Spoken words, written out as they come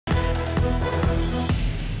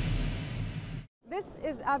This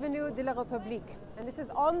is Avenue de la République, and this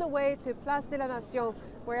is on the way to Place de la Nation,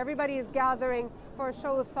 where everybody is gathering for a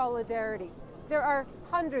show of solidarity. There are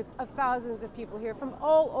hundreds of thousands of people here from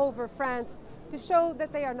all over France to show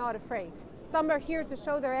that they are not afraid. Some are here to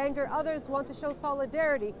show their anger, others want to show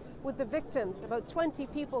solidarity with the victims, about 20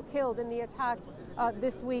 people killed in the attacks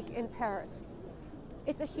this week in Paris.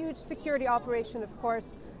 It's a huge security operation, of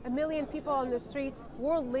course. 1 million people on the streets,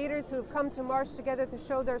 world leaders who have come to march together to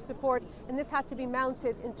show their support, and this had to be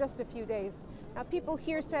mounted in just a few days. Now, people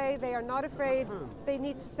here say they are not afraid. They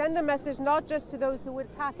need to send a message not just to those who would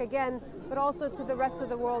attack again, but also to the rest of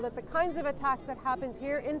the world, that the kinds of attacks that happened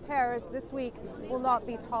here in Paris this week will not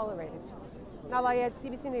be tolerated. Nalayed,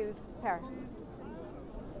 CBC News, Paris.